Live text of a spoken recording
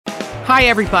Hi,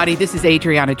 everybody. This is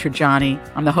Adriana Trajani.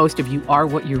 I'm the host of You Are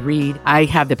What You Read. I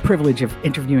have the privilege of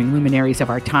interviewing luminaries of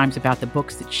our times about the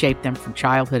books that shaped them from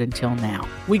childhood until now.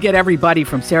 We get everybody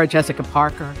from Sarah Jessica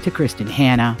Parker to Kristen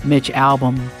Hanna, Mitch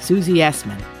Albom, Susie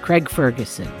Essman, Craig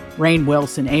Ferguson, Rainn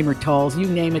Wilson, Amor Tolls, you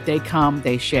name it, they come,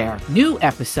 they share. New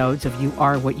episodes of You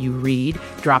Are What You Read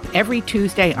drop every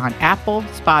Tuesday on Apple,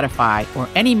 Spotify, or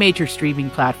any major streaming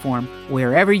platform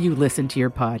wherever you listen to your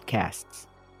podcasts.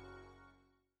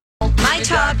 My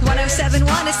Talk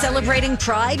 1071 is celebrating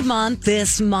Pride Month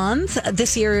this month.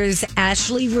 This year's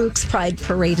Ashley Rook's Pride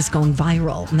Parade is going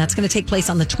viral, and that's going to take place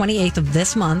on the 28th of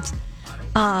this month.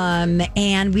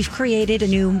 And we've created a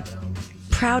new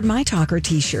Proud My Talker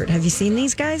t-shirt. Have you seen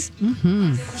these guys?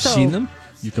 Mm-hmm. Seen them?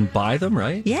 You can buy them,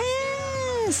 right?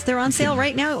 Yes. They're on sale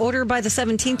right now. Order by the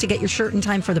 17th to get your shirt in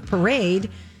time for the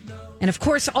parade. And of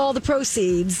course, all the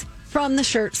proceeds from the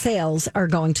shirt sales are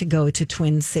going to go to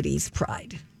Twin Cities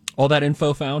Pride. All that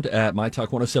info found at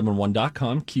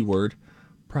mytalk1071.com, keyword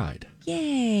pride.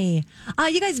 Yay.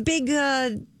 You guys big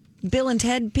Bill and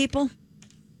Ted people?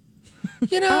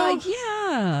 Yeah.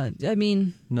 I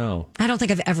mean, no. I don't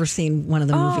think I've ever seen one of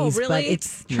the movies, really? but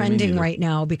it's trending right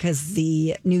now because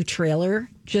the new trailer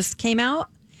just came out.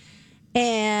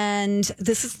 And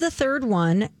this is the third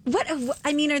one.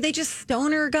 Are they just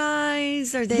stoner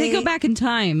guys? Are they? They go back in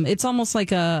time. It's almost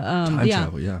like a time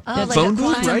travel, yeah. Oh, like phone a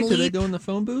booth, right? leap. Do they go in the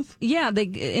phone booth? Yeah, they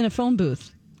in a phone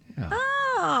booth. Yeah.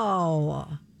 Oh.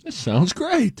 This sounds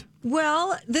great.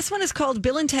 Well, this one is called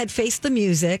Bill and Ted Face the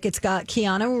Music. It's got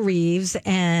Keanu Reeves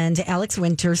and Alex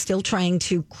Winter still trying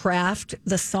to craft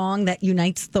the song that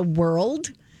unites the world.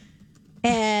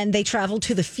 And they travel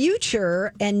to the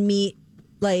future and meet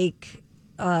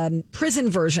prison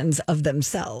versions of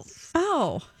themselves.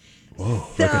 Oh. Whoa,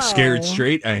 like a Scared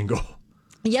Straight angle.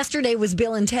 Yesterday was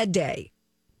Bill and Ted Day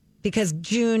because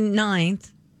June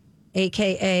 9th,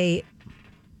 a.k.a.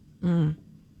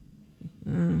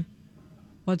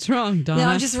 What's wrong, Donna? No,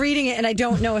 I'm just reading it, and I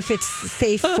don't know if it's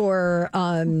safe for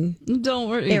don't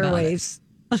worry airwaves.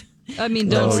 I mean,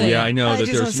 don't say yeah, it. I know that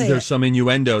there's some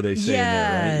innuendo they say in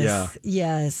there, right? Yeah.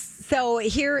 Yes. So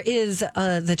here is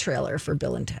the trailer for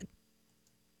Bill and Ted.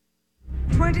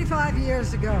 25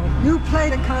 years ago, you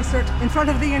played a concert in front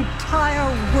of the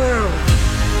entire world.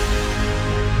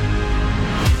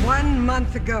 1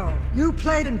 month ago, you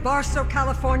played in Barstow,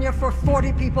 California for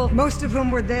 40 people, most of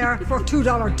whom were there for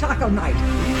 $2 taco night.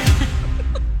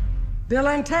 Bill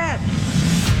and Ted,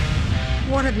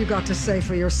 what have you got to say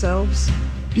for yourselves?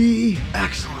 Be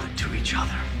excellent to each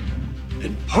other.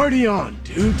 And party on,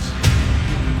 dudes.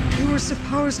 You were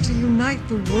supposed to unite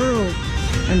the world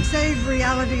and save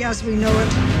reality as we know it.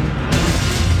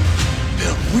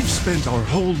 Bill, we've spent our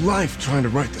whole life trying to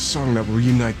write the song that will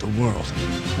unite the world.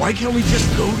 Why can't we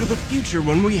just go to the future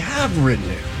when we have written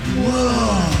it?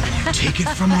 Whoa! Take it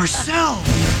from ourselves!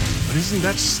 But isn't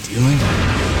that stealing?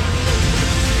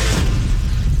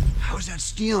 How is that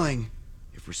stealing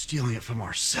if we're stealing it from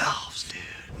ourselves, dude?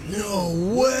 No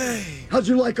way! How'd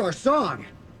you like our song?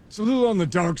 It's a little on the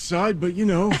dark side, but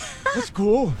that's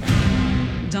cool.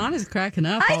 Donna's cracking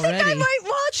up I already. think I might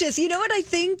watch this. You know what I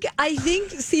think? I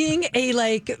think seeing a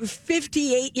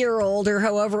 58-year-old or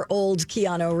however old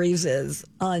Keanu Reeves is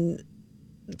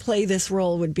play this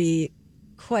role would be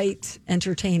quite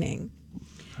entertaining.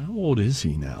 How old is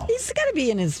he now? He's got to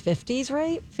be in his 50s,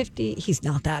 right? 50. He's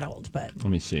not that old, but Let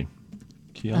me see.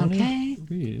 Keanu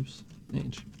Reeves.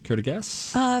 Age. Care to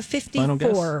guess?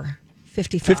 54.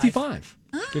 55. 55.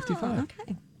 Oh, 55.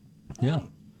 Okay. Yeah.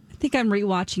 I think I'm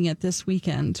rewatching it this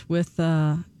weekend with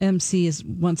MC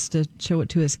wants to show it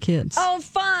to his kids. Oh,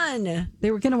 fun. They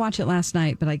were going to watch it last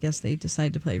night, but I guess they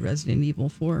decided to play Resident Evil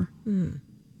 4.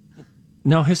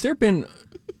 Now, has there been...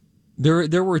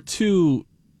 There were two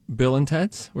Bill and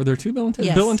Ted's? Were there two Bill and Ted's?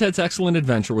 Yes. Bill and Ted's Excellent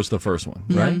Adventure was the first one,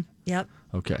 right? Yep.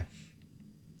 Okay.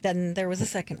 Then there was a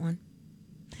second one.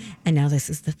 And now this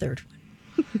is the third one.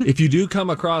 If you do come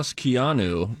across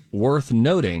Keanu, worth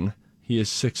noting, he is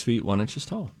 6 feet 1 inches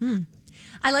tall.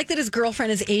 I like that his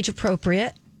girlfriend is age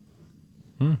appropriate.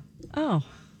 Oh.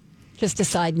 Just a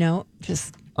side note.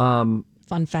 Just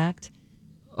fun fact.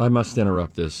 I must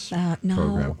interrupt this No,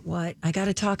 program. what? I got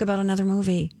to talk about another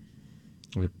movie.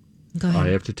 Go I ahead.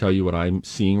 have to tell you what I'm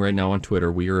seeing right now on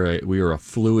Twitter. We are a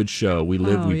fluid show. We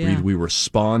live, we breathe, we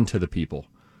respond to the people.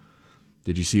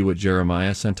 Did you see what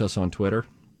Jeremiah sent us on Twitter?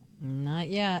 Not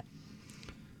yet.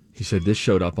 He said, this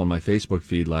showed up on my Facebook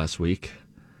feed last week.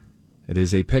 It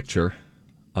is a picture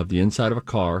of the inside of a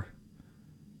car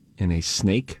and a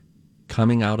snake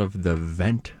coming out of the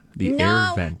vent, the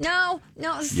air vent. No,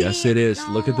 No. See, Yes, it is.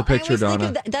 no, Look at the picture, I always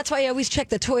think Donna. of that's why I always check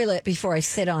the toilet before I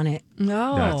sit on it.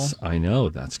 No. I know.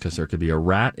 That's because there could be a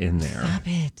rat in there. Stop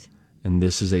it. And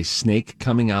this is a snake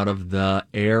coming out of the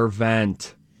air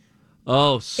vent.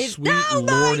 Oh, sweet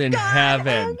Lord in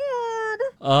heaven.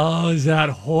 Oh, is that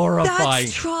horrifying?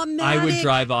 That's traumatic. I would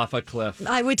drive off a cliff.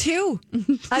 I would too.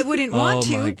 I wouldn't want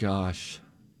to. Oh, my gosh.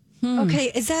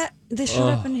 Okay, is that this showed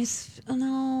up in his? Oh,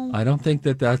 no. I don't think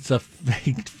that's a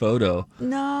faked photo.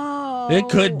 No. It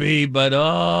could be, but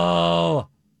All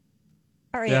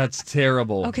right. that's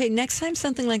terrible. Okay, next time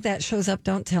something like that shows up,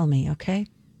 don't tell me, okay?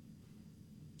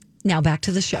 Now back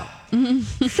to the show.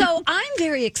 So I'm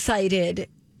very excited,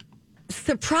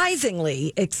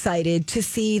 surprisingly excited to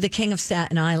see The King of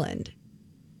Staten Island.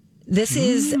 This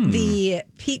is the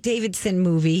Pete Davidson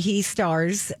movie. He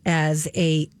stars as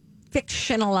a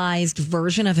fictionalized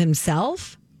version of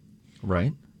himself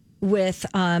Right. with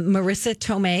Marissa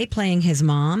Tomei playing his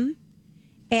mom.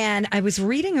 And I was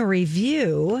reading a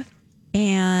review,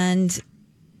 and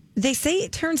they say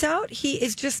it turns out he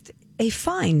is just a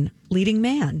fine leading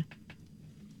man.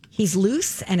 He's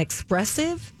loose and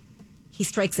expressive. He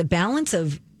strikes a balance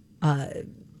of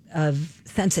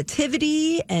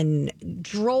sensitivity and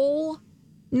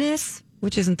drollness,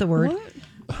 which isn't the word. What?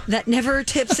 That never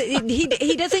tips.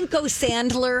 He doesn't go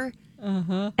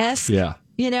Sandler-esque, Yeah.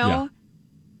 you know. Yeah.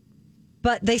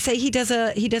 But they say he does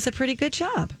a pretty good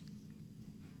job.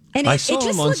 And I saw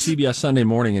him on CBS Sunday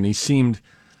Morning, and he seemed.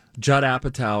 Judd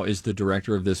Apatow is the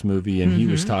director of this movie, and he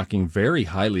was talking very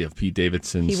highly of Pete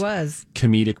Davidson's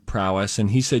comedic prowess.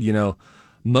 And he said, Judd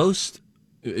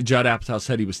Apatow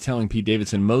said he was telling Pete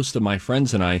Davidson, most of my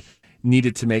friends and I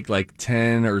needed to make like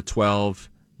 10 or 12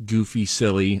 goofy,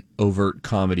 silly, overt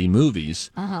comedy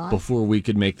movies before we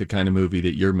could make the kind of movie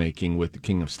that you're making with The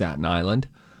King of Staten Island,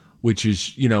 which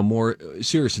is, more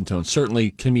serious in tone,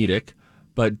 certainly comedic,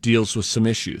 but deals with some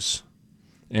issues.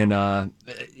 And I've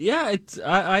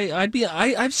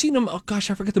seen him. Oh gosh,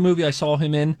 I forget the movie I saw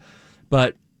him in,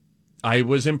 but I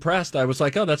was impressed. I was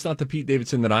like, oh, that's not the Pete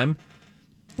Davidson that I'm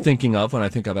thinking of when I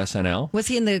think of SNL. Was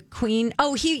he in the Queen?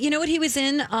 Oh, you know what he was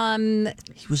in?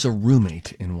 He was a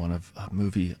roommate in one of a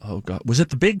movie. Oh God, was it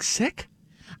The Big Sick?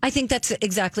 I think that's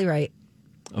exactly right.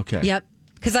 Okay. Yep.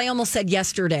 Because I almost said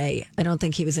Yesterday. I don't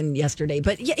think he was in Yesterday,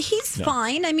 but yeah, he's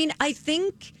fine. I mean, I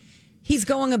think he's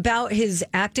going about his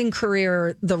acting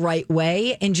career the right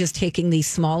way and just taking these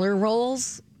smaller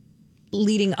roles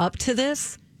leading up to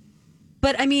this.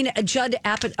 But I mean, Judd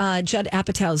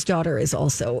Apatow's daughter is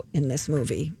also in this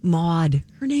movie. Maude.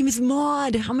 Her name is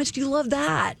Maude. How much do you love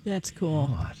that? That's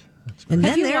cool. And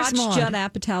Have then you there's watched Maude. Judd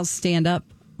Apatow's stand-up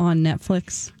on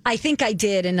Netflix? I think I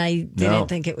did, and I didn't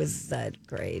think it was that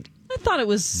great. I thought it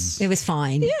was... It was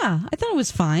fine. Yeah, I thought it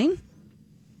was fine.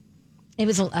 It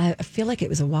was. I feel like it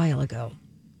was a while ago,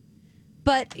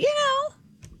 but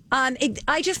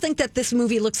I just think that this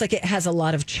movie looks like it has a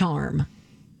lot of charm.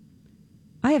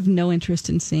 I have no interest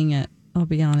in seeing it. I'll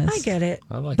be honest. I get it.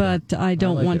 I like But it. I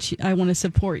don't like want it. you. I want to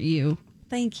support you.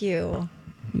 Thank you.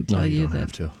 And tell you don't that.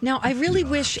 have to. Now I really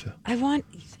wish I want.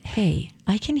 Hey,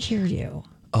 I can hear you.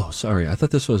 Oh, sorry. I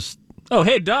thought this was. Oh,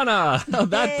 hey, Donna. Oh,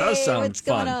 that does sound what's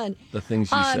fun. going on? The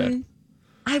things you said.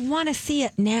 I want to see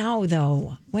it now,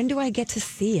 though. When do I get to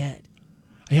see it?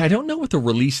 Hey, I don't know what the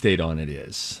release date on it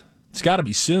is. It's got to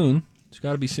be soon. It's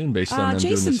got to be soon based on them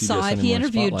Jason doing the CBS saw it. Sunday He Morning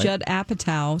interviewed Spotlight. Judd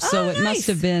Apatow, so it nice. must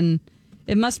have been.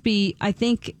 It must be. I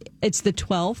think it's the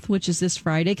 12th, which is this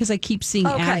Friday, because I keep seeing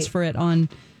ads for it on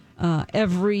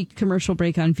every commercial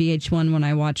break on VH1 when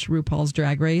I watch RuPaul's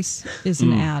Drag Race. Is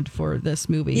an ad for this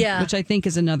movie, which I think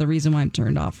is another reason why I'm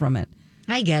turned off from it.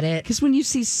 I get it. Because when you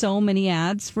see so many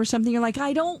ads for something, you're like,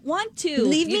 I don't want to.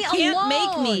 Leave you me can't alone.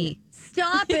 make me.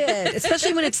 Stop it.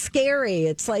 Especially when it's scary.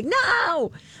 It's like,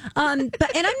 no. And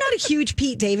I'm not a huge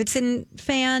Pete Davidson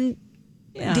fan.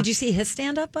 Yeah. Did you see his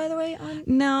stand up, by the way?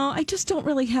 No, I just don't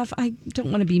really have. I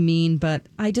don't want to be mean, but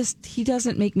he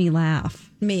doesn't make me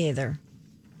laugh. Me either.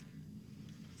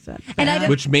 Is that And I bad? don't-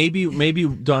 Which maybe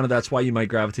Donna, that's why you might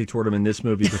gravitate toward him in this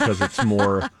movie because it's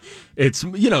more,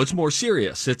 it's more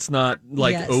serious. It's not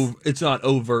like Yes. it's not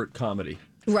overt comedy.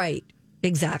 Right.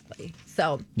 Exactly.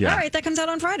 So, Yeah. all right, that comes out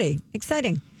on Friday.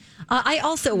 Exciting. I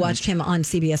also watched him on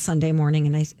CBS Sunday Morning,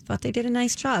 and I thought they did a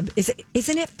nice job.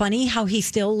 Isn't it funny how he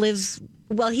still lives?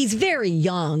 Well, he's very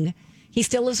young. He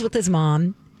still lives with his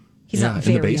mom. He's Yeah, not in the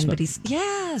very young, basement. but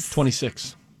he's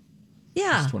 26.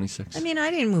 Yeah. He's 26. I mean,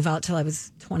 I didn't move out till I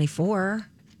was 24.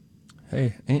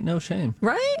 Hey, ain't no shame.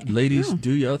 Right? Ladies,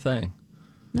 do your thing.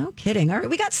 No kidding. All right,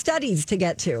 we got studies to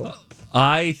get to.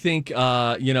 I think,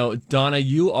 Donna,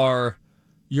 you are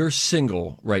you're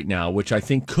single right now, which I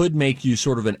think could make you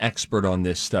sort of an expert on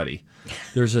this study.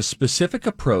 There's a specific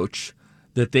approach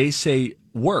that they say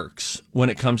works when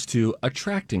it comes to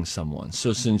attracting someone.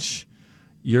 So since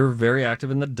you're very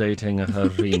active in the dating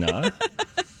arena,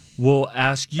 we'll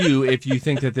ask you if you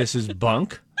think that this is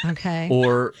bunk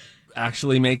or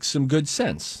actually makes some good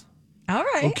sense. All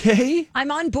right. Okay?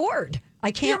 I'm on board.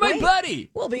 I can't You're my buddy.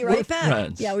 We'll be right back.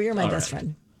 Friends. Yeah, well, you're my All best right.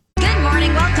 friend. Good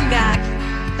morning. Welcome back.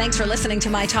 Thanks for listening to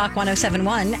My Talk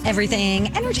 1071,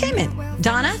 Everything Entertainment.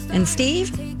 Donna and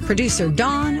Steve, producer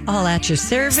Dawn, all at your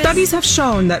service. Studies have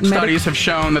shown that the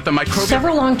microbial...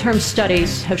 Several long-term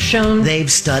studies have shown...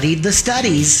 They've studied the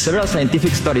studies. Several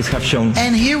scientific studies have shown...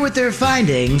 And here with their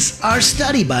findings are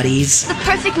study buddies. The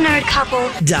perfect nerd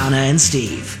couple. Donna and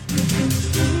Steve.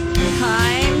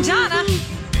 I'm Donna.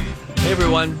 Hey,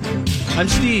 everyone. I'm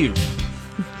Steve.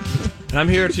 And I'm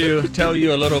here to tell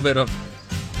you a little bit of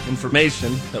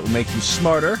information that will make you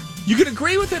smarter. You can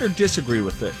agree with it or disagree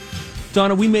with it.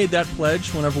 Donna, we made that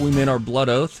pledge whenever we made our blood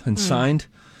oath and signed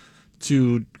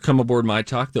to come aboard My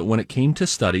Talk that when it came to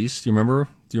studies, do you remember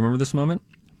this moment?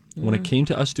 When it came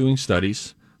to us doing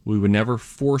studies, we would never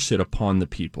force it upon the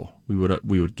people. We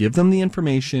would give them the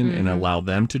information and allow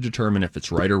them to determine if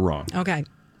it's right or wrong. Okay.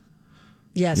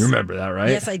 Yes. You remember that, right?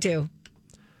 Yes, I do.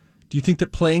 Do you think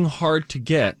that playing hard to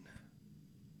get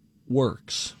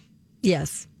works?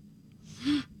 Yes.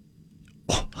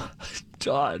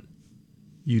 John,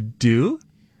 you do?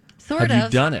 Sort of. Have you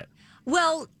done it?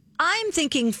 Well, I'm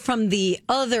thinking from the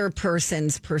other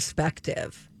person's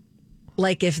perspective.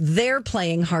 Like if they're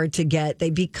playing hard to get,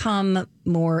 they become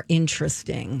more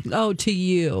interesting. Oh, to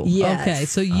you. Yes. Okay,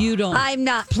 so you don't... I'm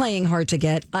not playing hard to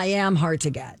get. I am hard to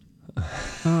get.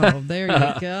 Oh, there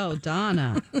you go,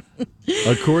 Donna.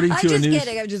 According to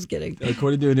I'm just kidding.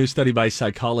 According to a new study by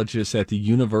psychologists at the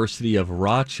University of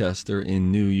Rochester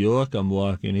in New York, I'm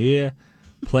walking here,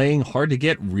 playing hard to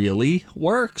get really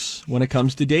works when it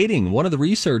comes to dating. One of the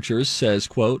researchers says,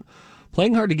 quote,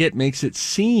 playing hard to get makes it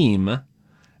seem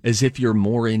as if you're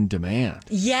more in demand.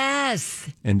 Yes.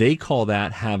 And they call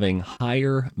that having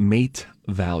higher mate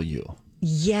value.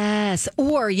 Yes.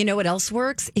 Or you know what else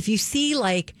works? If you see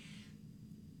like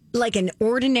an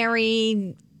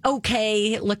ordinary,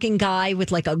 okay looking guy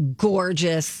with like a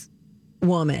gorgeous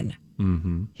woman,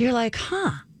 you're like,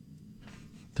 huh.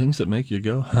 Things that make you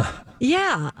go, huh.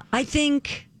 Yeah. I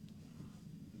think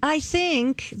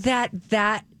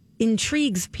that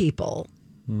intrigues people.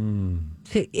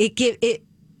 It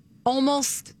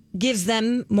almost gives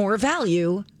them more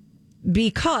value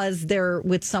because they're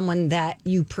with someone that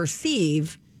you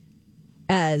perceive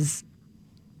as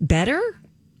better.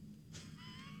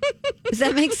 Does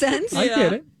that make sense? I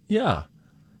get it. Yeah.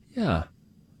 Yeah.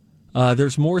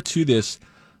 There's more to this.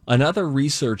 Another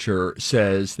researcher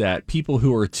says that people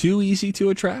who are too easy to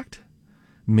attract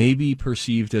may be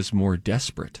perceived as more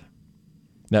desperate.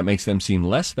 That makes them seem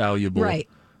less valuable, right.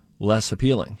 Less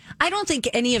appealing. I don't think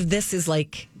any of this is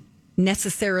like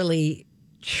necessarily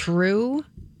true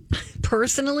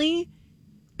personally,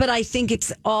 but I think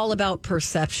it's all about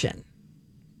perception.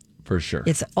 For sure.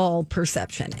 It's all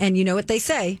perception. And you know what they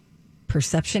say?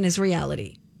 Perception is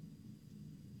reality.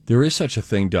 There is such a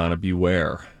thing, Donna,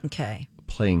 beware. Okay.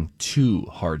 Playing too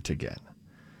hard to get.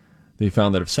 They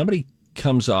found that if somebody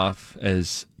comes off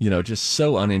as, just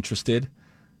so uninterested,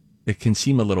 it can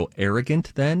seem a little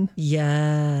arrogant then.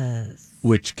 Yes.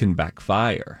 Which can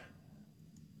backfire.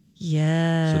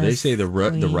 Yes. So they say the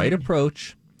right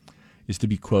approach is to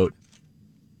be, quote,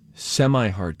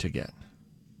 semi-hard to get.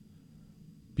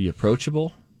 Be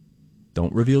approachable.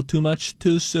 Don't reveal too much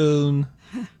too soon.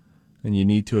 And you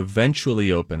need to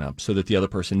eventually open up so that the other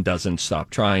person doesn't stop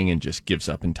trying and just gives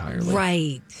up entirely.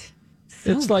 Right.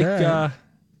 It's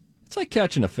like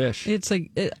catching a fish. It's like,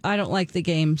 I don't like the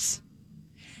games.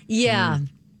 Yeah.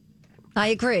 I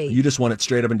agree. You just want it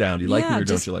straight up and down. Do you like me or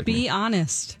don't you like me? Be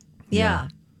honest. Yeah.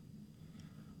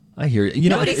 I hear you.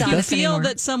 Nobody's if you honest feel anymore.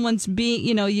 that someone's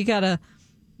being, you got to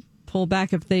pull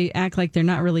back if they act like they're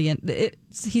not really in.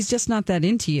 He's just not that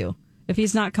into you. If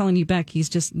he's not calling you back,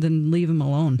 then leave him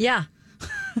alone. Yeah.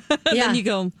 Then you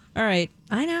go, all right.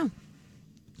 I know.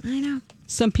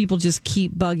 Some people just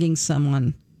keep bugging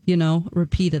someone,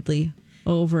 repeatedly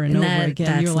over and over again.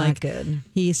 That's You're not like, good.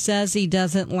 He says he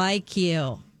doesn't like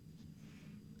you.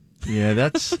 Yeah,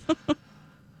 that's.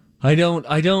 I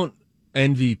don't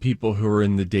envy people who are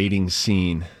in the dating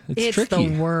scene. It's tricky.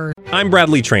 The word. I'm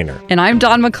Bradley Trainer. And I'm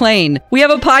Don McClain. We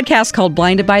have a podcast called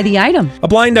Blinded by the Item. A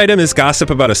blind item is gossip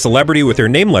about a celebrity with their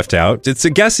name left out. It's a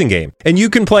guessing game, and you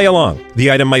can play along.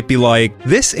 The item might be like,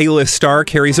 this A-list star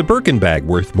carries a Birkin bag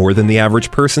worth more than the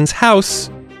average person's house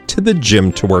to the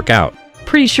gym to work out.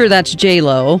 Pretty sure that's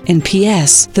J-Lo. And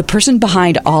P.S. the person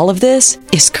behind all of this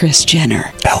is Kris Jenner,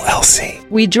 LLC.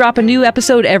 We drop a new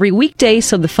episode every weekday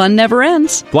so the fun never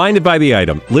ends. Blinded by the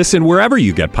Item. Listen wherever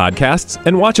you get podcasts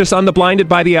and watch us on the Blinded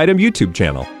by the Item YouTube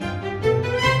channel.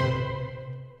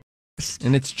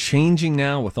 And it's changing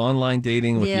now with online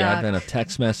dating, with the advent of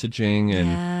text messaging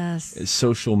and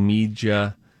social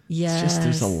media. Yes. It's just,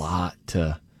 there's a lot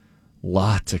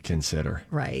to consider.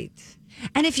 Right.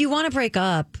 And if you want to break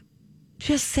up,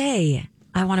 just say,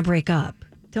 I want to break up.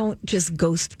 Don't just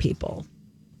ghost people.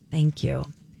 Thank you.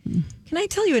 Can I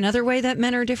tell you another way that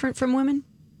men are different from women?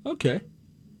 Okay.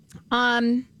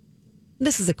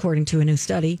 This is according to a new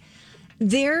study.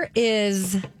 There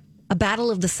is a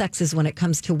battle of the sexes when it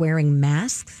comes to wearing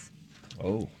masks.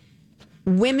 Oh.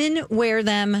 Women wear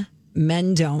them,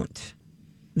 men don't.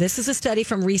 This is a study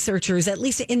from researchers, at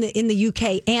least in the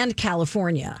UK and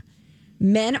California.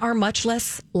 Men are much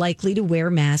less likely to wear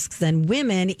masks than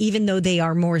women, even though they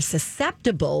are more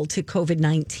susceptible to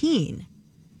COVID-19.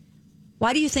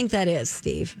 Why do you think that is,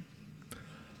 Steve?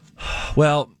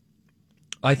 Well,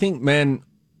 I think men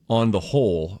on the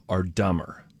whole are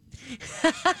dumber.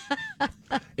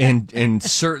 and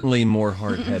certainly more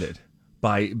hard-headed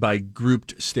by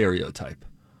grouped stereotype.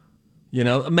 You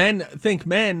know, men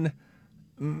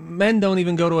don't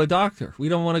even go to a doctor. We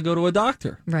don't want to go to a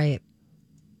doctor. Right.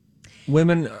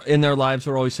 Women in their lives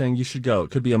are always saying you should go.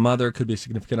 It could be a mother, it could be a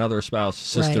significant other, a spouse,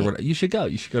 sister, right. whatever. You should go.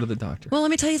 You should go to the doctor. Well,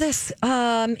 let me tell you this.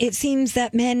 It seems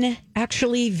that men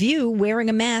actually view wearing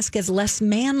a mask as less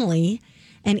manly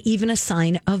and even a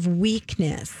sign of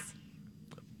weakness.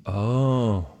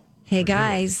 Oh. Hey,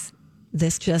 guys,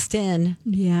 this just in.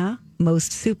 Yeah.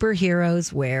 Most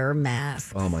superheroes wear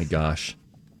masks. Oh, my gosh.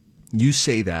 You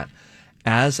say that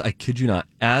I kid you not,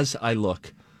 as I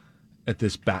look at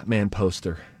this Batman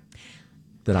poster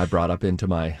that I brought up into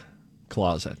my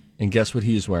closet. And guess what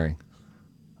he is wearing?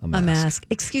 A mask.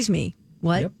 Excuse me.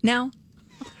 What Yep. now?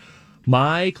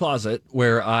 My closet,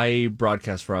 where I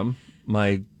broadcast from,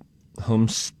 my home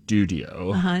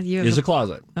studio, is a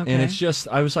closet. Okay. And it's just,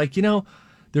 I was like,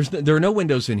 there are no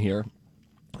windows in here.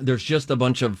 There's just a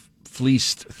bunch of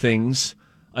fleeced things.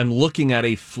 I'm looking at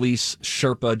a fleece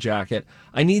Sherpa jacket.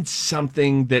 I need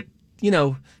something that,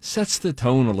 sets the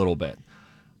tone a little bit.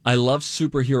 I love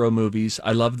superhero movies.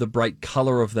 I love the bright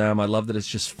color of them. I love that it's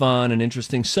just fun and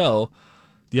interesting. So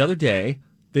the other day,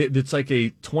 it's like a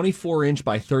 24-inch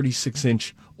by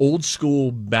 36-inch old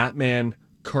school Batman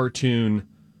cartoon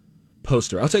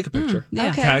poster. I'll take a picture.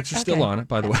 Tags are still on it,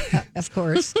 by the way. Of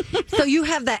course. So you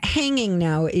have that hanging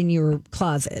now in your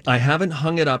closet. I haven't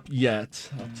hung it up yet.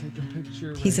 I'll take a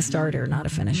picture. He's a starter, not a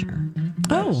finisher.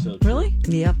 Oh, really?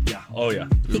 Yep. Yeah. Oh, yeah.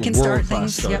 He can start World-class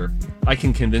things. starter. Yep. I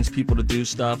can convince people to do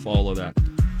stuff, all of that.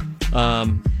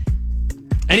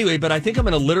 Anyway, but I think I'm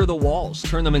going to litter the walls,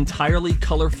 turn them entirely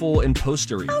colorful and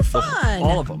postery. Oh, fun.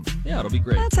 All of them. Yeah, it'll be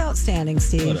great. That's outstanding,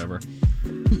 Steve. Whatever.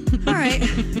 All right.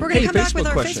 We're going to come back with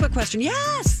our Facebook question.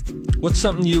 Yes. What's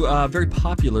something you very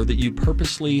popular that you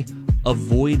purposely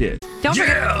avoided? Don't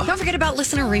forget about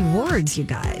listener rewards, you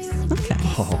guys. Okay.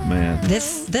 Oh, man.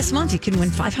 This month you can win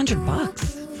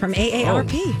 $500 from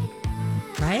AARP. Oh.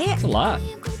 Right? That's a lot.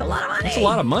 It's a lot of money. That's a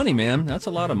lot of money, man. That's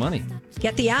a lot of money.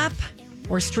 Get the app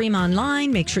or stream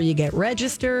online. Make sure you get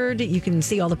registered. You can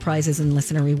see all the prizes and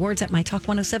listener rewards at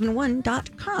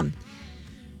mytalk1071.com.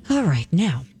 All right,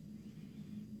 now,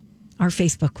 our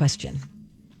Facebook question.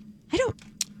 I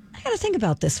got to think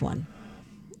about this one.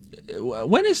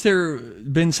 When has there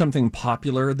been something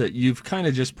popular that you've kind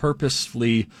of just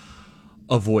purposefully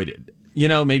avoided?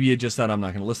 Maybe you just thought, I'm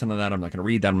not going to listen to that. I'm not going to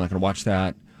read that. I'm not going to watch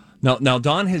that. Now,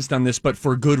 Dawn has done this, but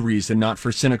for good reason, not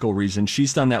for cynical reason.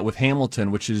 She's done that with Hamilton,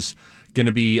 which is going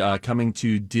to be coming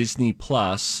to Disney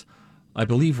Plus, I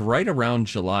believe, right around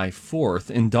July 4th.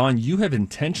 And Dawn, you have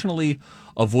intentionally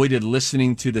avoided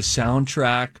listening to the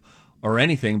soundtrack or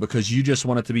anything because you just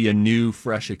want it to be a new,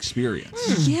 fresh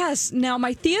experience. Yes. Now,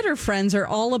 my theater friends are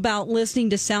all about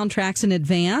listening to soundtracks in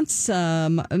advance.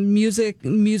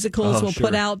 Musicals will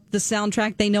put out the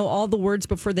soundtrack. They know all the words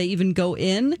before they even go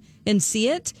in and see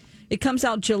it. It comes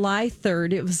out July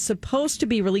 3rd. It was supposed to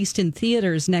be released in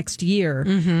theaters next year,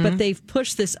 but they've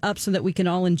pushed this up so that we can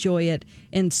all enjoy it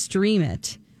and stream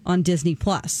it on Disney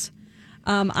Plus.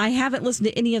 I haven't listened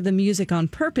to any of the music on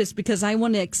purpose because I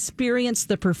want to experience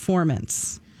the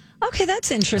performance. Okay,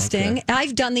 that's interesting. Okay.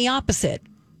 I've done the opposite.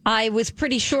 I was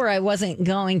pretty sure I wasn't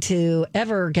going to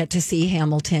ever get to see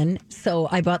Hamilton, so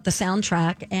I bought the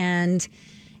soundtrack, and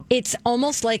it's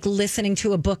almost like listening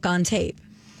to a book on tape.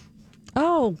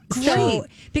 Oh, great. So,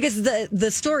 because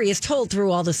the story is told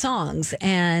through all the songs,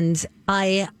 and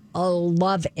I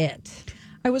love it.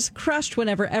 I was crushed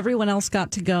whenever everyone else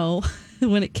got to go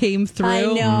when it came through. I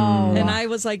know. And I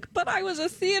was like, but I was a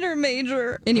theater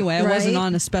major. Anyway, I wasn't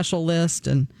on a special list.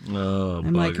 And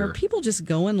I'm like, are people just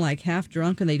going like half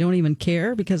drunk and they don't even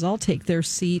care? Because I'll take their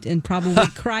seat and probably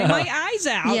cry my eyes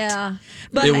out. Yeah.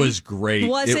 But it was great.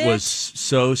 It was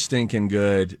so stinking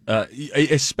good.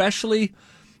 Especially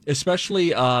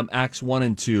acts 1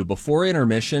 and 2. Before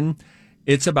intermission,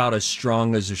 it's about as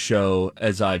strong as a show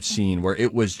as I've seen, where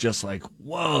it was just like,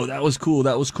 whoa, that was cool.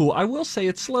 That was cool. I will say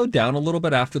it slowed down a little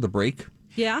bit after the break.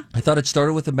 Yeah. I thought it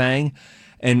started with a bang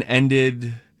and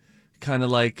ended kind of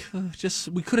like,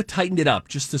 we could have tightened it up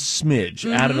just a smidge,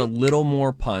 added a little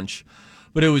more punch,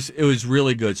 but it was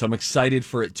really good. So I'm excited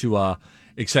for it to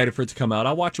come out.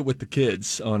 I'll watch it with the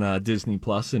kids on Disney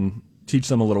Plus and teach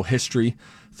them a little history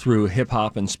through hip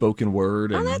hop and spoken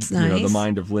word, and that's nice. The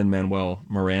mind of Lin-Manuel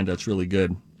Miranda. It's really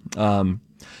good. Now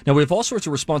we have all sorts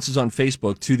of responses on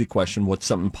Facebook to the question, what's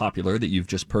something popular that you've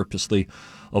just purposely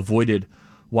avoided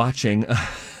watching?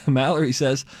 Mallory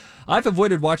says, I've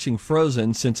avoided watching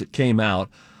Frozen since it came out.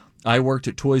 I worked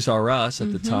at Toys R Us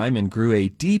at the time and grew a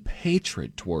deep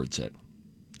hatred towards it.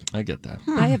 I get that.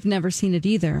 I have never seen it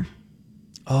either.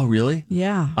 Oh, really?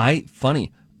 Yeah.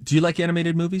 Funny. Do you like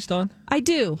animated movies, Dawn? I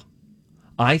do.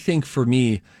 I think for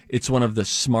me, it's one of the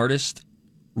smartest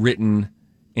written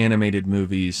animated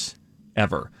movies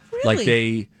ever.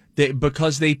 Really? Like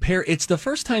because they pair. It's the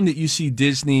first time that you see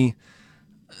Disney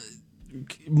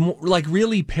like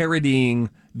really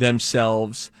parodying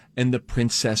themselves and the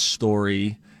princess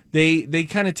story. They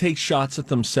kind of take shots at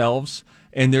themselves,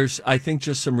 and there's, I think,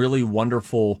 just some really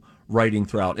wonderful writing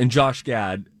throughout. And Josh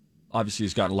Gad obviously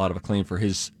has gotten a lot of acclaim for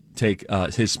his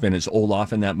his spin as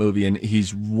Olaf in that movie, and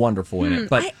he's wonderful in it.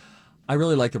 But I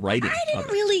really like the writing. I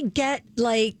didn't really get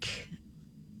I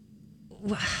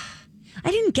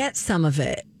didn't get some of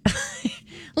it.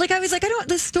 I was like,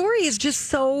 the story is just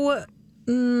so.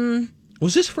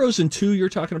 Was this Frozen 2 you're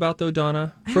talking about, though,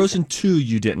 Donna? Frozen 2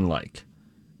 you didn't like,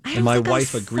 and my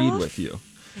wife agreed with you.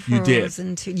 You did.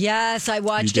 Frozen 2. Yes, I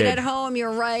watched it at home.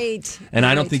 You're right. And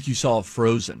I don't think you saw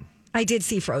Frozen. I did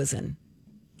see Frozen.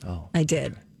 Oh, I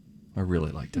did. I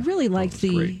really liked it. I really liked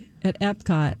at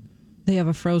Epcot, they have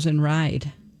a Frozen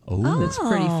ride. Oh. That's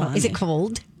pretty fun. Is it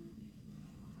cold?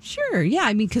 Sure. Yeah.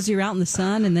 I mean, because you're out in the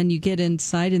sun and then you get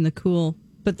inside in the cool,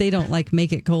 but they don't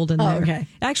make it cold in there. Okay.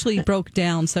 Actually broke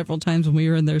down several times when we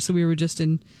were in there. So we were just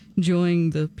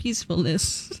enjoying the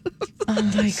peacefulness. Oh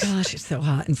my gosh. It's so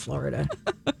hot in Florida.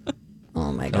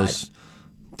 Oh my God.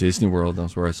 Disney World.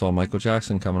 That's where I saw Michael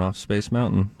Jackson coming off Space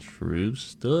Mountain. True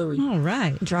story. All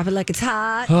right. Drop it like it's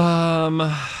hot.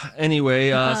 Anyway,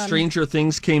 Stranger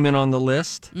Things came in on the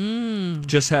list.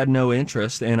 Just had no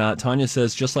interest. And Tanya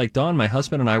says, just like Dawn, my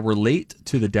husband and I were late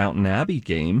to the Downton Abbey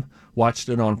game. Watched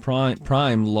it on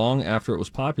Prime long after it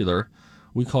was popular.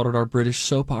 We called it our British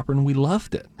soap opera, and we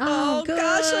loved it. Oh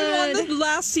gosh, I'm on the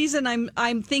last season.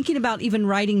 I'm thinking about even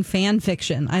writing fan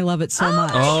fiction. I love it so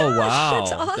much. Oh wow,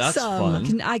 that's awesome. That's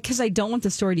fun. Because I don't want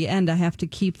the story to end. I have to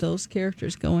keep those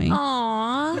characters going.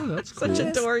 Aww, oh, that's cool. Such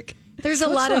a dork. There's a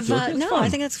lot of I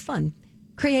think that's fun,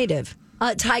 creative.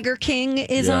 Tiger King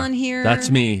is on here. That's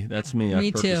me. I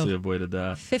purposely too. Avoided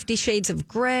that. 50 Shades of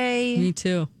Grey. Me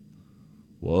too.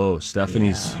 Whoa,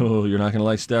 Stephanie's. Yeah. Oh, you're not going to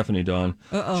like Stephanie, Dawn.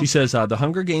 Uh-oh. She says The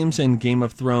Hunger Games and Game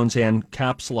of Thrones and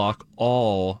Caps Lock,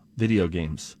 all video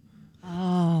games.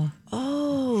 Oh.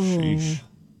 Sheesh.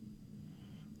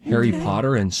 Harry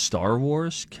Potter and Star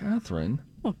Wars? Catherine.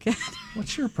 Okay.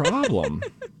 What's your problem?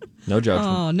 No judgment.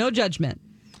 Oh, no judgment.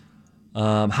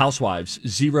 Housewives,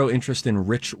 zero interest in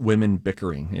rich women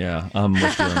bickering. Yeah, I'm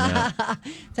with you on that.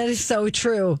 That is so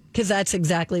true, because that's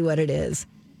exactly what it is.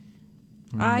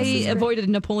 I avoided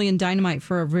Napoleon Dynamite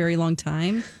for a very long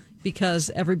time because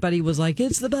everybody was like,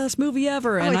 "It's the best movie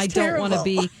ever," and I don't want to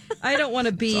be. I don't want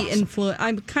to be influenced.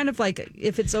 I'm kind of like,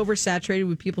 if it's oversaturated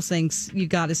with people saying you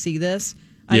got to see this,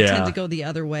 I tend to go the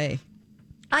other way.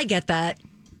 I get that.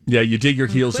 Yeah, you dig your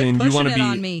heels in. You want to be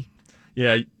on me.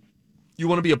 Yeah. You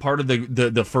want to be a part of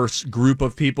the first group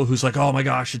of people who's like, oh my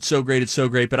gosh, it's so great, it's so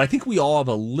great. But I think we all have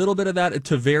a little bit of that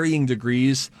to varying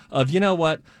degrees of, you know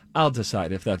what, I'll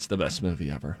decide if that's the best movie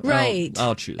ever. Right.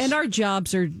 I'll choose. And our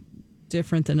jobs are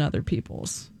different than other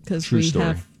people's. Because we story.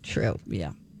 have... True.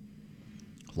 Yeah.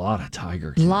 A lot of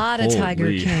Tiger Kings. A lot of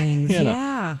Tiger Kings.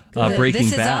 Yeah.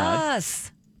 Breaking Bad.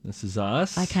 This Is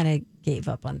Us. I kind of gave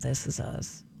up on This Is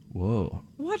Us. Whoa.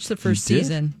 I watched the first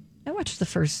season. I watched the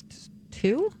first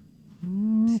two.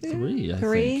 3,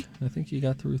 Three? I think you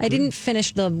got through 3. I didn't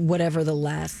finish whatever the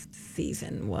last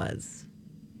season was.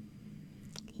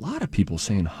 A lot of people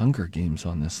saying Hunger Games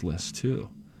on this list, too.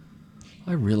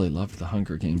 I really loved The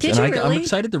Hunger Games. Did you really? I'm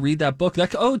excited to read that book.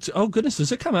 Oh, goodness,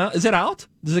 does it come out? Is it out?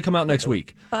 Does it come out next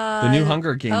week? The new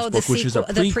Hunger Games book, which is a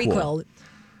prequel. The prequel.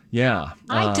 Yeah.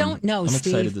 I don't know, I'm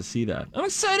excited to see that. I'm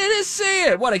excited to see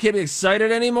it. What, I can't be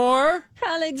excited anymore?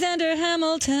 Alexander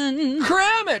Hamilton.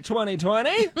 Cram it,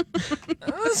 2020.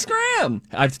 Scram.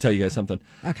 I have to tell you guys something.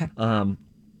 Okay.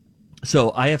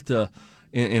 So I have to...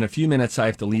 In a few minutes, I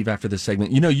have to leave after this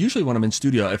segment. Usually when I'm in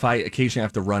studio, if I occasionally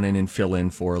have to run in and fill in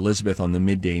for Elizabeth on the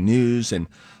midday news, and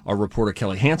our reporter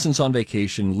Kelly Hansen's on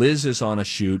vacation, Liz is on a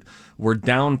shoot, we're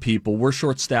down people, we're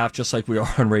short-staffed just like we are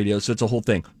on radio, so it's a whole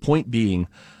thing. Point being,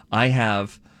 I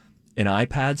have an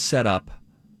iPad set up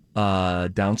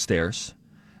downstairs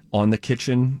on the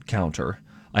kitchen counter.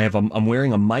 I'm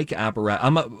wearing a mic apparatus.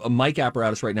 I'm a mic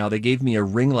apparatus right now. They gave me a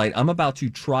ring light. I'm about to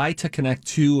try to connect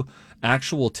to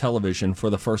actual television for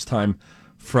the first time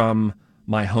from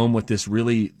my home with this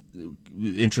really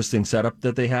interesting setup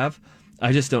that they have.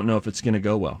 I just don't know if it's going to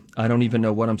go well. I don't even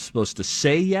know what I'm supposed to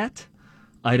say yet.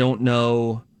 I don't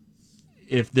know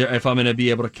if I'm going to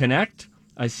be able to connect.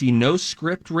 I see no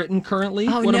script written currently.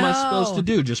 Oh, what no. am I supposed to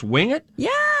do? Just wing it?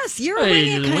 Yes, you're a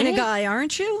wing it kind of guy,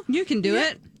 aren't you? You can do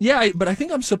it. Yeah, but I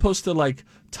think I'm supposed to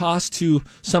toss to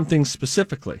something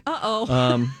specifically. Uh-oh.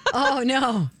 Oh,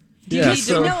 no.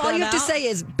 All you have to say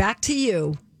is back to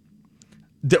you.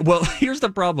 Well, here's the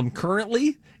problem.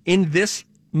 Currently, in this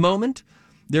moment,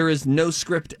 there is no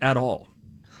script at all.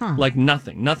 Huh.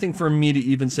 Nothing for me to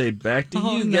even say back to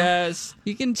you guys.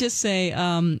 You can just say,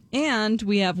 and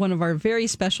we have one of our very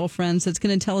special friends that's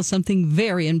going to tell us something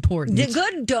very important.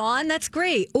 Good, Dawn. That's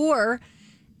great.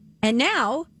 And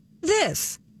now,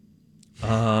 this.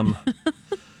 Otherwise,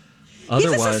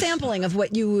 give us a sampling of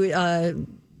what you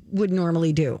would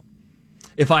normally do.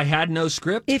 If I had no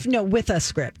script? With a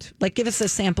script. Give us a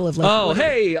sample of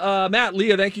hey, Matt,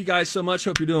 Leah, thank you guys so much.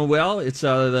 Hope you're doing well. It's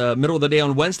the middle of the day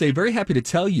on Wednesday. Very happy to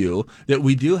tell you that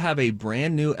we do have a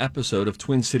brand new episode of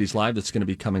Twin Cities Live that's going to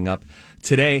be coming up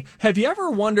today. Have you ever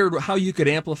wondered how you could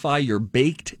amplify your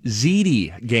baked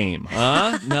ziti game?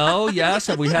 No? Yes?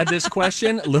 Have we had this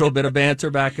question? A little bit of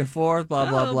banter back and forth, blah,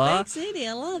 blah, blah. Baked ziti,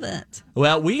 I love it.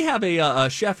 Well, we have a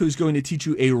chef who's going to teach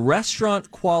you a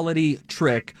restaurant quality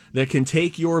trick that can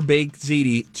take your baked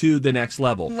ziti to the next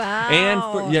level. Wow. And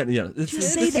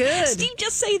Steve,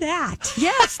 just say that.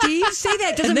 Yeah, Steve, say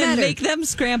that. Doesn't and then matter. Make them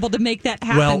scramble to make that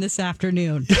happen this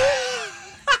afternoon.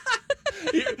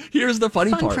 Here's the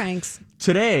funny part. Pranks.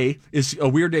 Today is a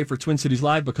weird day for Twin Cities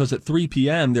Live because at 3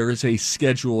 p.m. there is a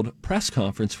scheduled press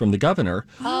conference from the governor.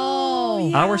 Oh,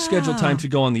 yeah. Our scheduled time to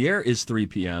go on the air is 3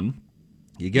 p.m.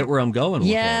 You get where I'm going with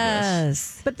all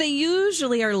this. But they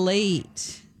usually are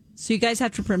late. So you guys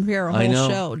have to prepare a whole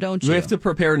show, don't you? We have to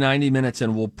prepare 90 minutes,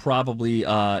 and we'll probably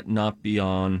not be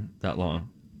on that long.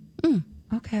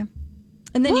 Okay.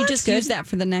 And then you just use that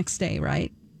for the next day,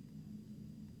 right?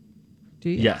 Do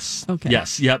you? Yes. Okay.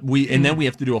 Yes. Yep. And then we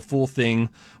have to do a full thing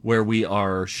where we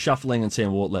are shuffling and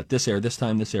saying, "We'll let this air this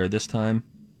time, this air this time."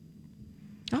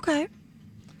 Okay.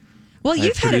 Well,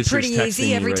 you've had it pretty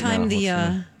easy every time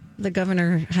the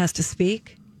governor has to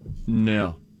speak.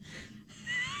 No.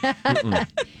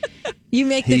 You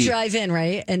make the drive in,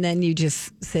 right? And then you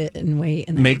just sit and wait.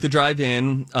 And then make the drive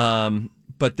in.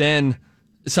 But then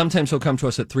sometimes he'll come to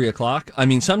us at 3:00. I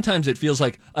mean, sometimes it feels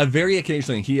like very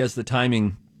occasionally he has the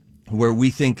timing where we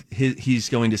think he's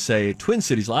going to say Twin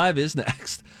Cities Live is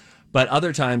next. But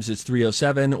other times it's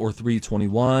 3:07 or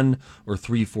 3:21 or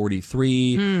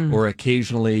 3:43 or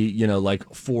occasionally,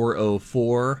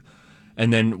 4:04.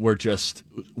 And then we're just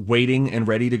waiting and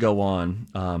ready to go on.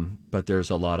 But there's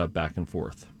a lot of back and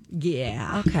forth.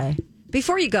 Yeah. Okay.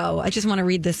 Before you go, I just want to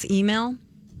read this email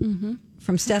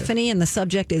from Stephanie, and the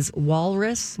subject is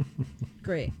Walrus.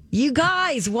 Great. You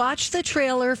guys, watch the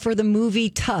trailer for the movie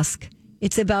Tusk.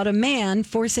 It's about a man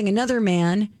forcing another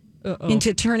man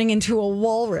into turning into a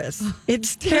walrus.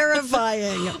 It's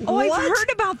terrifying. I've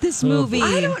heard about this movie.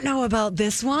 I don't know about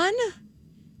this one.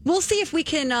 We'll see if we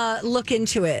can look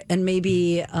into it and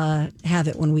maybe have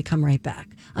it when we come right back.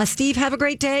 Steve, have a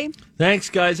great day. Thanks,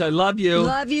 guys. I love you.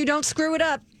 Love you. Don't screw it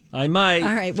up. I might.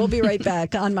 All right. We'll be right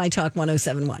back on My Talk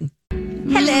 107.1.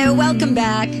 Hello. Welcome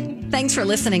back. Thanks for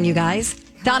listening, you guys.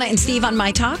 Donna and Steve on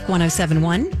My Talk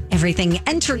 107.1. Everything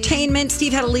entertainment.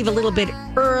 Steve had to leave a little bit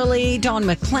early. Dawn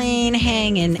McClain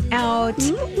hanging out.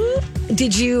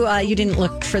 Did you didn't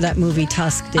look for that movie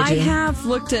Tusk, did you? I have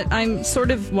looked at, I'm sort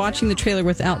of watching the trailer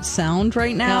without sound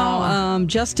right now.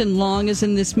 Justin Long is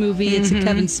in this movie. It's a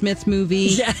Kevin Smith movie.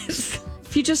 Yes.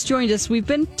 If you just joined us, we've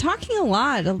been talking a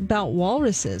lot about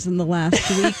walruses in the last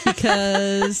week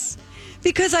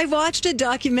because I watched a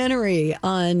documentary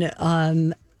on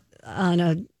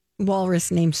a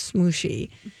walrus named Smooshy.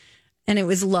 And it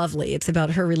was lovely. It's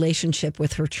about her relationship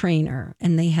with her trainer,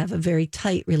 and they have a very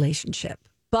tight relationship.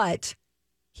 But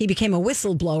he became a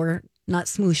whistleblower, not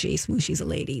Smooshy. Smooshy's a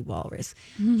lady walrus.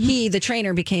 The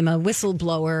trainer, became a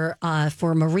whistleblower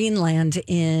for Marineland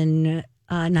in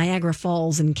Niagara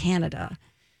Falls in Canada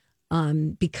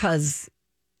because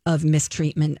of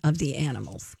mistreatment of the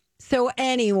animals. So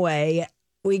anyway,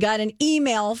 we got an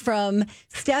email from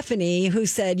Stephanie who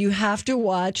said, you have to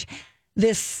watch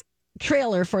this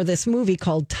trailer for this movie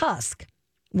called Tusk,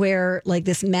 where like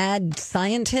this mad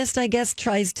scientist, I guess,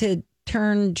 tries to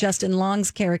turn Justin Long's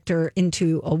character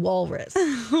into a walrus.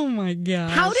 Oh my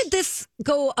gosh. How did this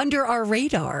go under our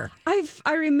radar?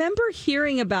 I remember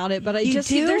hearing about it, but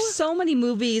there's so many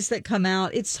movies that come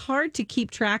out. It's hard to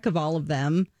keep track of all of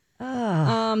them.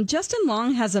 Justin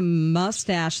Long has a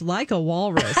mustache like a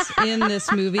walrus in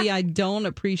this movie. I don't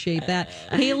appreciate that.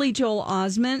 Haley Joel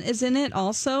Osment is in it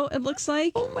also, it looks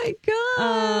like. Oh my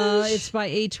gosh.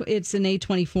 It's an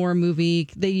A24 movie.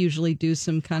 They usually do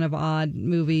some kind of odd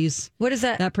movies. What is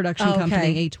that? That production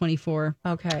company, A24.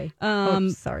 Okay.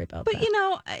 Sorry about that. But you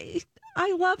know,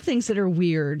 I love things that are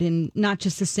weird and not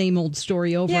just the same old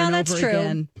story over and over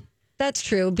again. That's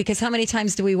true, because how many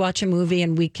times do we watch a movie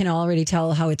and we can already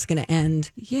tell how it's going to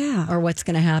end? Yeah. Or what's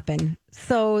going to happen.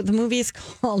 So the movie is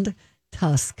called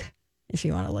Tusk, if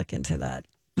you want to look into that.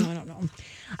 I don't know.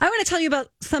 I want to tell you about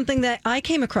something that I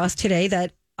came across today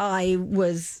that I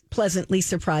was pleasantly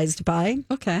surprised by.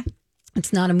 Okay.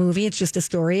 It's not a movie. It's just a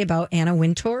story about Anna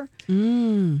Wintour.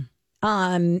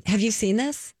 Have you seen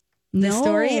this? This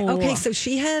story? Okay, so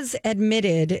she has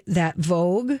admitted that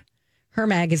Vogue, her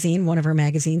magazine, one of her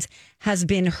magazines, has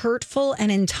been hurtful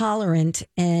and intolerant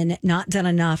and not done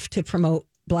enough to promote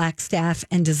Black staff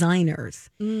and designers.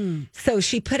 So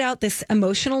she put out this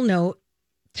emotional note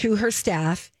to her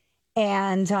staff,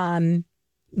 and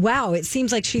wow, it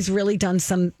seems like she's really done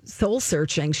some soul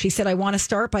searching. She said, I want to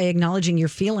start by acknowledging your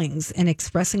feelings and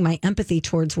expressing my empathy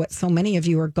towards what so many of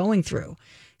you are going through.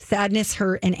 Sadness,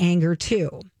 hurt, and anger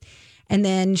too. And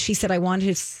then she said, I wanted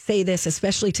to say this,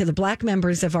 especially to the Black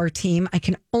members of our team. I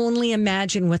can only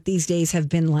imagine what these days have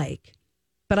been like.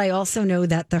 But I also know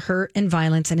that the hurt and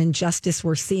violence and injustice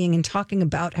we're seeing and talking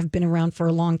about have been around for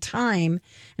a long time,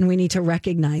 and we need to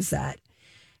recognize that.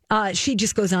 She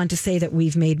just goes on to say that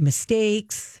we've made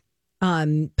mistakes,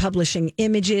 publishing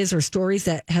images or stories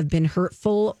that have been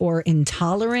hurtful or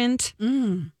intolerant.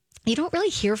 You don't really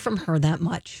hear from her that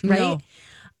much, right?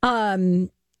 No.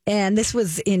 And this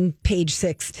was in Page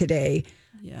 6 today.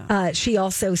 Yeah. She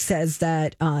also says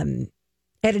that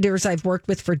editors I've worked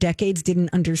with for decades didn't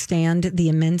understand the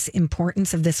immense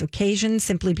importance of this occasion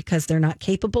simply because they're not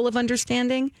capable of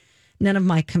understanding. None of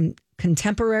my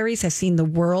contemporaries have seen the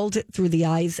world through the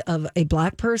eyes of a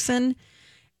Black person.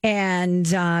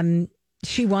 And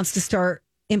she wants to start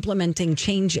implementing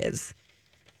changes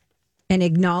and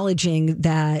acknowledging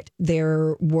that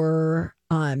there were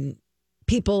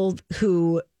people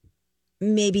who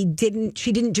maybe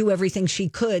she didn't do everything she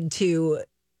could to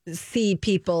see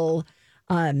people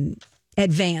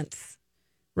advance,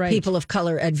 right? People of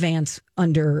color advance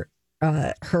under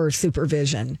her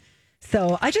supervision.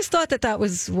 So I just thought that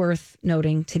was worth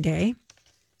noting today.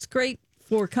 It's great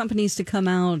for companies to come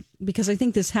out, because I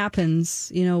think this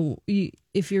happens, you know,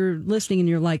 if you're listening and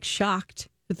you're like shocked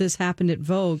that this happened at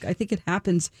Vogue, I think it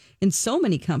happens in so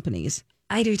many companies.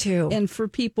 I do too. And for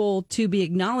people to be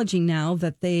acknowledging now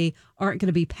that they aren't going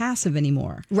to be passive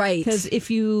anymore. Right. Because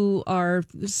if you are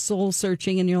soul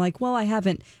searching and you're like, well, I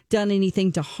haven't done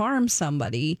anything to harm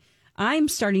somebody, I'm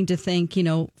starting to think, you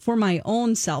know, for my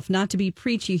own self, not to be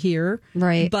preachy here.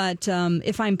 Right. But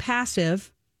if I'm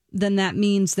passive, then that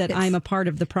means that I'm a part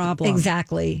of the problem.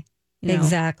 Exactly. You know?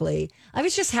 Exactly. I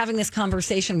was just having this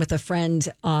conversation with a friend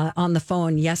on the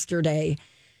phone yesterday.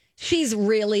 She's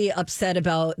really upset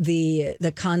about the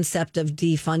concept of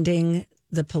defunding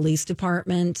the police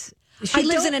department. She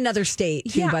lives in another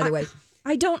state too, by the way.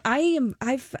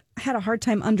 I've had a hard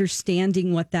time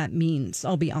understanding what that means.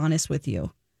 I'll be honest with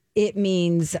you. It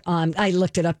means, I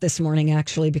looked it up this morning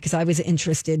actually, because I was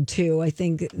interested too. I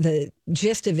think the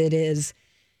gist of it is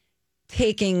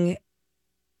taking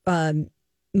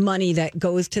money that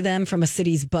goes to them from a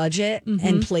city's budget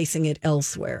and placing it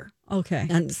elsewhere. Okay.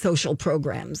 And social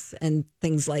programs and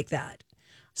things like that.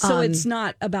 So it's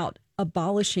not about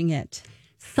abolishing it.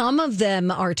 Some of them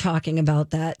are talking about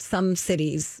that. Some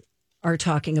cities are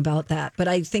talking about that. But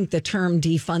I think the term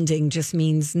defunding just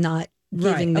means not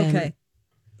giving them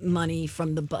money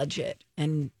from the budget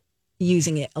and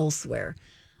using it elsewhere.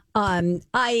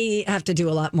 I have to do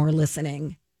a lot more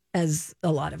listening, as a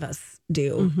lot of us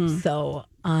do. So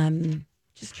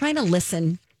just trying to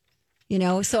listen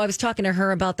So I was talking to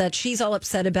her about that. She's all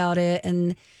upset about it.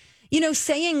 And,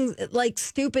 saying like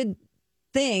stupid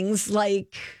things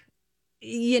like,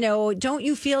 don't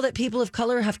you feel that people of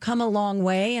color have come a long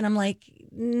way? And I'm like,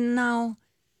 no.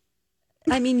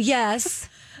 I mean, yes.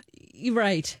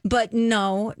 Right. But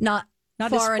no, not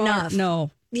far enough.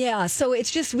 No. Yeah. So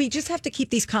it's just, we just have to keep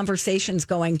these conversations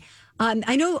going.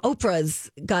 I know Oprah's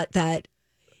got that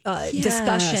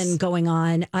discussion going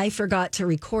on. I forgot to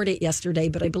record it yesterday,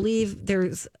 but I believe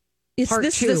there's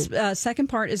part two. This second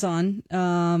part is on,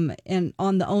 and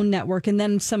on the OWN network, and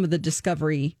then some of the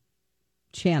Discovery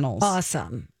channels.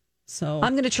 Awesome. So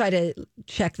I'm going to try to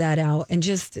check that out and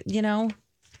just, listen,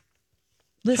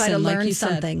 try to learn like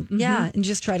something. Mm-hmm. Yeah, and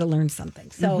just try to learn something.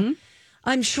 So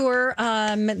I'm sure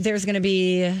there's going to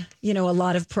be, a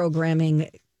lot of programming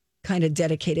kind of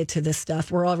dedicated to this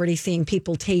stuff. We're already seeing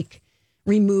people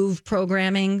remove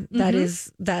programming that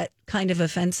is that kind of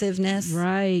offensiveness.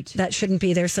 Right. That shouldn't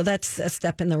be there. So that's a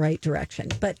step in the right direction.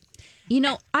 But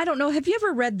I don't know. Have you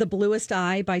ever read The Bluest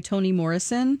Eye by Toni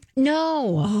Morrison?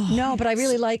 No, but I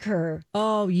really like her.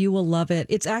 Oh, you will love it.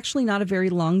 It's actually not a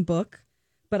very long book,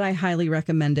 but I highly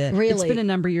recommend it. Really? It's been a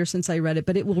number of years since I read it,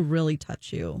 but it will really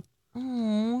touch you. Oh,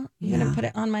 I'm going to put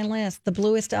it on my list. The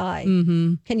Bluest Eye.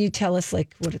 Mm-hmm. Can you tell us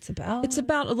what it's about? It's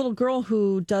about a little girl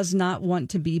who does not want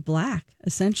to be black,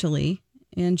 essentially,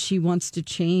 and she wants to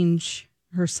change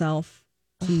herself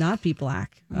to not be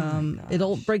black.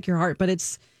 It'll break your heart, but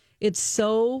it's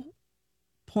so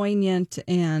poignant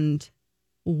and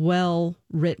well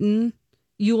written.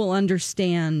 You will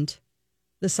understand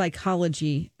the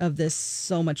psychology of this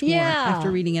so much more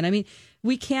after reading it. I mean,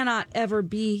 we cannot ever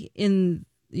be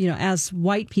as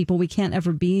white people, we can't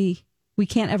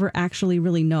ever actually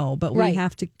really know, but we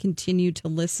have to continue to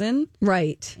listen.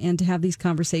 Right. And to have these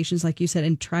conversations, like you said,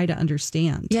 and try to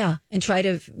understand. Yeah. And try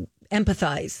to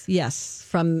empathize. Yes.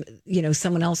 From,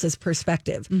 someone else's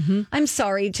perspective. Mm-hmm. I'm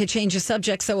sorry to change the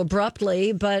subject so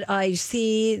abruptly, but I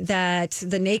see that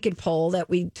the naked poll that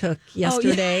we took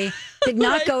yesterday did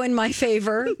not go in my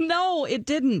favor. No, it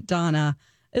didn't, Donna.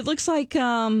 It looks like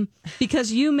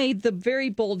because you made the very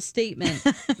bold statement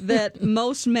that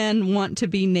most men want to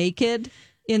be naked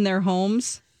in their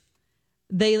homes.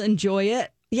 They enjoy it.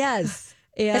 Yes.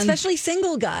 And especially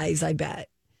single guys, I bet.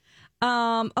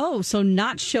 So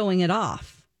not showing it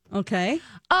off. Okay.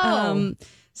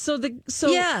 So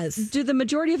yes. Do the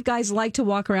majority of guys like to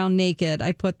walk around naked?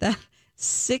 I put that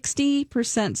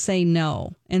 60% say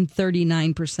no and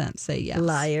 39% say yes.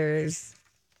 Liars.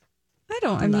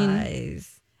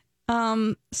 Lies.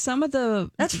 Some of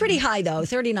that's pretty high though,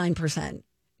 39%.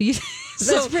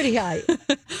 That's pretty high.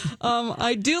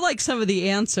 I do like some of the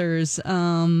answers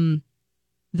that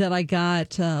I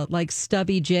got. Like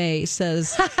Stubby J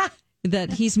says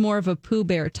that he's more of a Pooh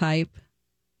Bear type,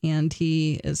 and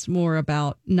he is more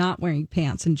about not wearing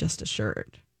pants and just a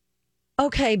shirt.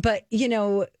 Okay, but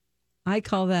I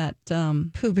call that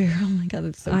Pooh Bear. Oh my God,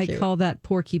 that's so cute. I call that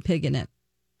Porky Pig in it.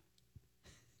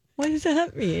 What does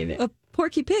that mean? A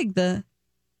Porky Pig, the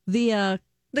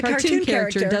cartoon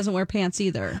character doesn't wear pants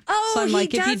either. Oh, so I'm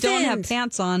like, if you don't have doesn't.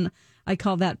 pants on, I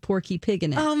call that Porky Pig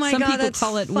in it. Oh my God, God, some people that's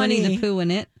call it funny. Winnie the Pooh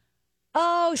in it.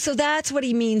 Oh, so that's what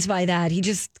he means by that. He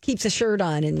just keeps a shirt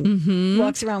on and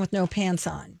walks around with no pants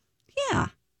on. Yeah.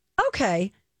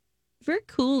 Okay. Very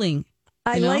cooling.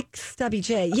 I like Stubby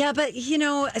J. Yeah, but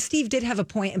Steve did have a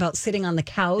point about sitting on the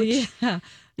couch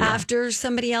after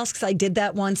somebody else, because I did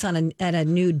that once at a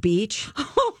nude beach.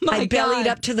 Oh my God. I bellied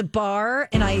up to the bar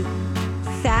and I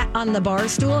sat on the bar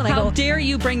stool and How dare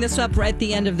you bring this up right at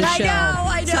the end of the show?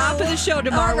 I know. Top of the show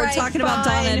tomorrow. All We're talking about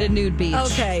Donna at a nude beach.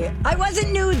 Okay. I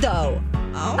wasn't nude though. Okay.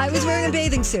 I was wearing a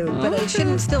bathing suit, but I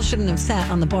shouldn't have sat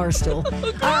on the bar stool.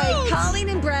 All right, Colleen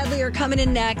and Bradley are coming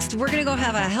in next. We're going to go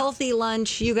have a healthy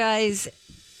lunch. You guys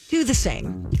do the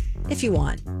same if you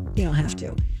want. You don't have to.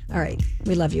 All right.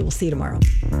 We love you. We'll see you tomorrow.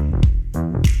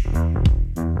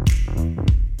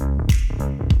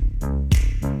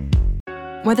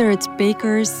 Whether it's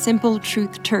Baker's Simple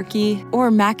Truth Turkey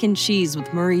or mac and cheese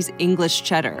with Murray's English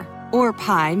Cheddar or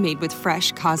pie made with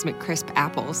fresh Cosmic Crisp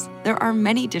apples, there are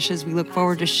many dishes we look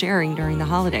forward to sharing during the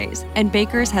holidays. And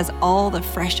Baker's has all the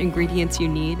fresh ingredients you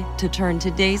need to turn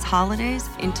today's holidays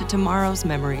into tomorrow's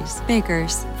memories.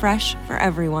 Baker's, fresh for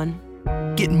everyone.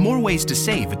 Get more ways to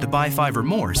save at the Buy 5 or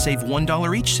More Save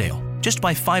 $1 each sale. Just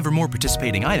buy 5 or more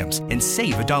participating items and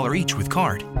save $1 each with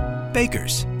card.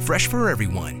 Baker's, fresh for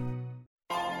everyone.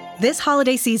 This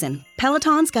holiday season,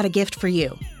 Peloton's got a gift for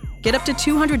you. Get up to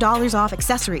 $200 off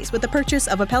accessories with the purchase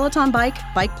of a Peloton bike,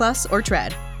 Bike Plus, or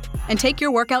Tread. And take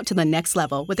your workout to the next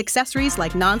level with accessories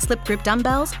like non-slip grip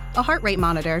dumbbells, a heart rate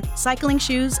monitor, cycling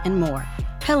shoes, and more.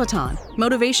 Peloton,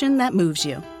 motivation that moves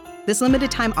you. This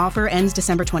limited time offer ends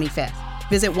December 25th.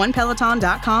 Visit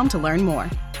onepeloton.com to learn more.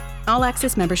 All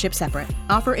access membership separate.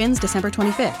 Offer ends December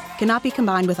 25th. Cannot be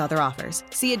combined with other offers.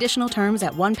 See additional terms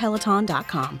at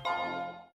onepeloton.com.